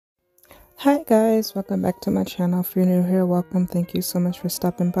Hi guys, welcome back to my channel. If you're new here, welcome. Thank you so much for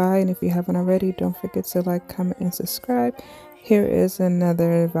stopping by, and if you haven't already, don't forget to like, comment, and subscribe. Here is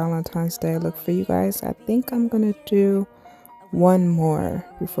another Valentine's Day look for you guys. I think I'm gonna do one more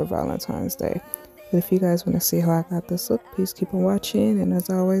before Valentine's Day, but if you guys want to see how I got this look, please keep on watching, and as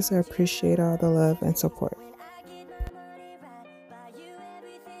always, I appreciate all the love and support.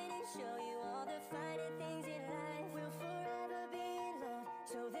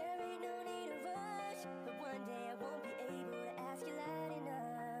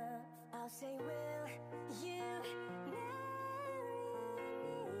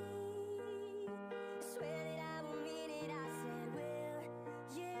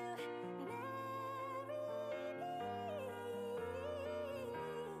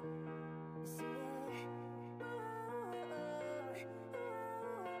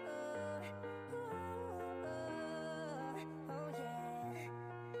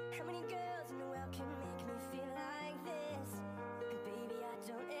 How many girls in the world can make me feel like this? And baby, I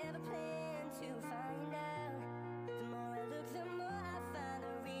don't ever plan to find out. The more I look, the more I find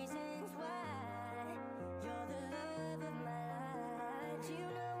the reasons why you're the love of my life. Do you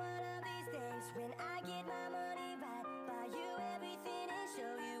know one of these days when I get my money right, buy you everything and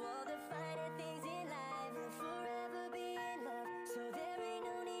show you all the finer things in life? We'll forever be in love, so there ain't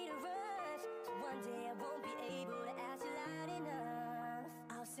no need to rush. So one day I won't be able to ask you loud enough.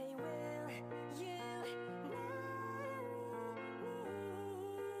 I'll say, will you marry me?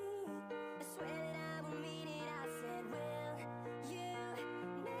 I swear that I will mean it. I said, will you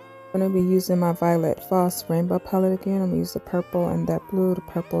I'm going to be using my Violet False Rainbow palette again. I'm going to use the purple and that blue. The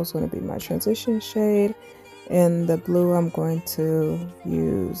purple is going to be my transition shade, and the blue I'm going to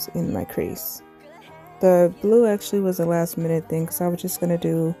use in my crease. The blue actually was a last minute thing because I was just going to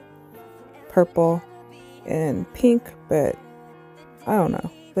do purple and pink, but I don't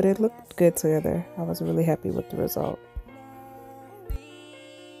know. But it looked good together. I was really happy with the result.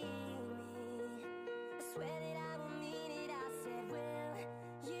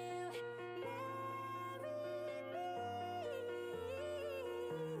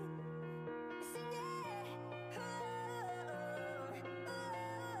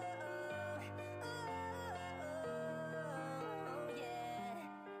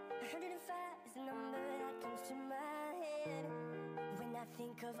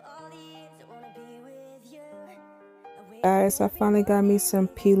 Guys, I finally got me some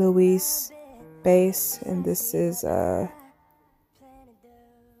P. Louise base, and this is my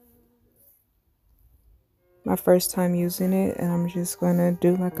first time using it, and I'm just gonna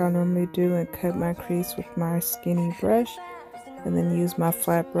do like I normally do and cut my crease with my skinny brush, and then use my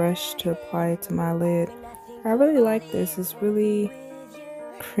flat brush to apply it to my lid. I really like this. It's really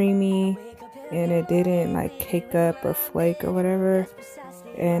creamy, and it didn't like cake up or flake or whatever,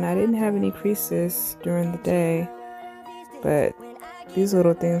 and I didn't have any creases during the day, but these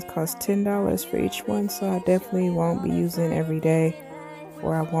little things cost $10 for each one, so I definitely won't be using every day,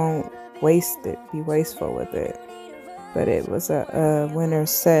 or I won't be wasteful with it. But it was a winner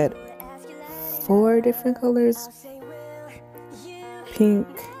set. 4 different colors: pink,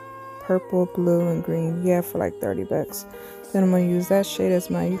 purple, blue, and green. Yeah, for like 30 bucks. Then I'm gonna use that shade as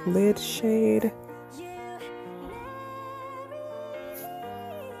my lid shade.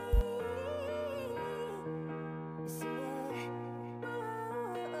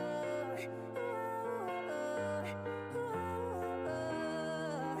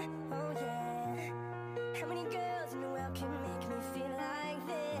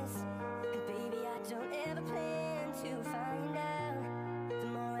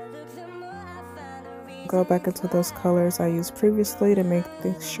 Go back into those colors I used previously to make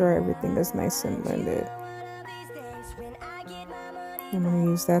sure everything is nice and blended. I'm going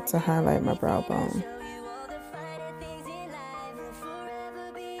to use that to highlight my brow bone.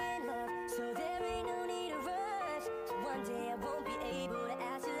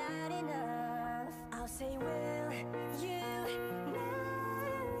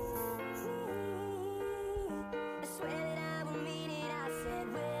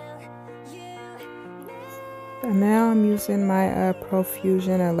 And now I'm using my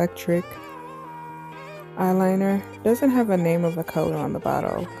Profusion Electric eyeliner. It doesn't have a name of a color on the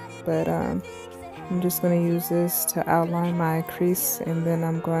bottle, but I'm just going to use this to outline my crease, and then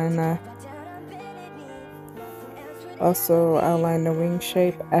I'm going to also outline the wing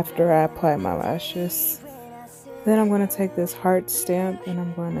shape after I apply my lashes. Then I'm going to take this heart stamp, and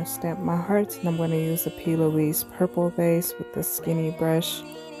I'm going to stamp my hearts, and I'm going to use the P. Louise purple base with the skinny brush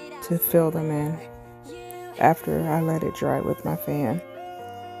to fill them in after I let it dry with my fan.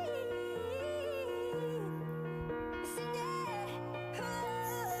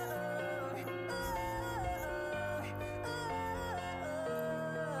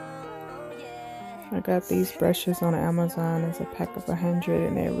 I got these brushes on Amazon as a pack of 100,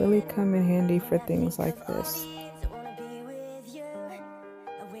 and they really come in handy for things like this.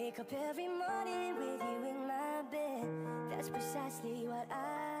 Every morning with you in my bed, that's precisely what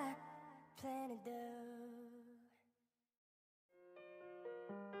I plan to do.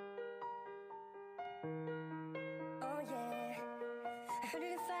 Oh yeah,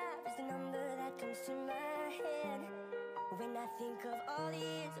 105 is the number that comes to my head when I think of all the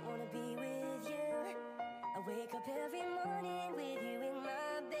years I wanna be with you. I wake up every morning with you in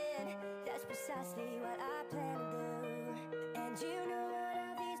my bed, that's precisely what I plan to do. And you know one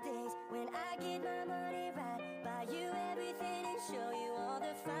of these days, when I get my money right, buy you everything and show you all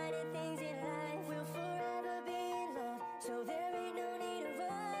the finer things in life. We'll forever be in love, so there ain't no need to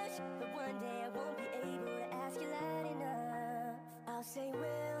rush. But one day I won't be able to ask you loud enough. I'll say,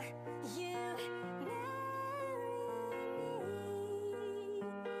 will you marry me?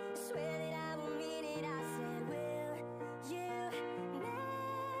 Swear that I will mean it. I said, will you marry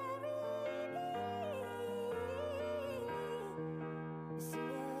me? Sing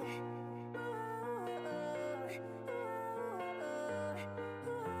it.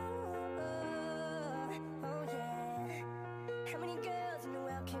 Oh yeah. How many girls in the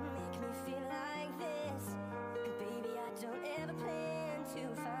world can make me feel like this? And baby, I don't ever plan to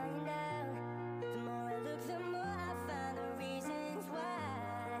find out. The more I look, the more I find the reasons why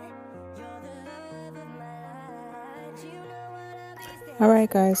you're the love of my life. You know what I'll be. Alright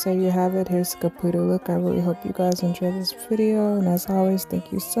guys, there you have it. Here's the completed look. I really hope you guys enjoyed this video, and as always,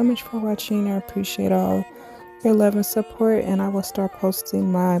 thank you so much for watching. I appreciate all your love and support, and I will start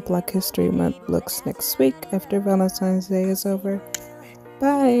posting my Black History Month looks next week after Valentine's Day is over.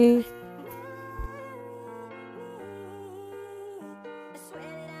 Bye!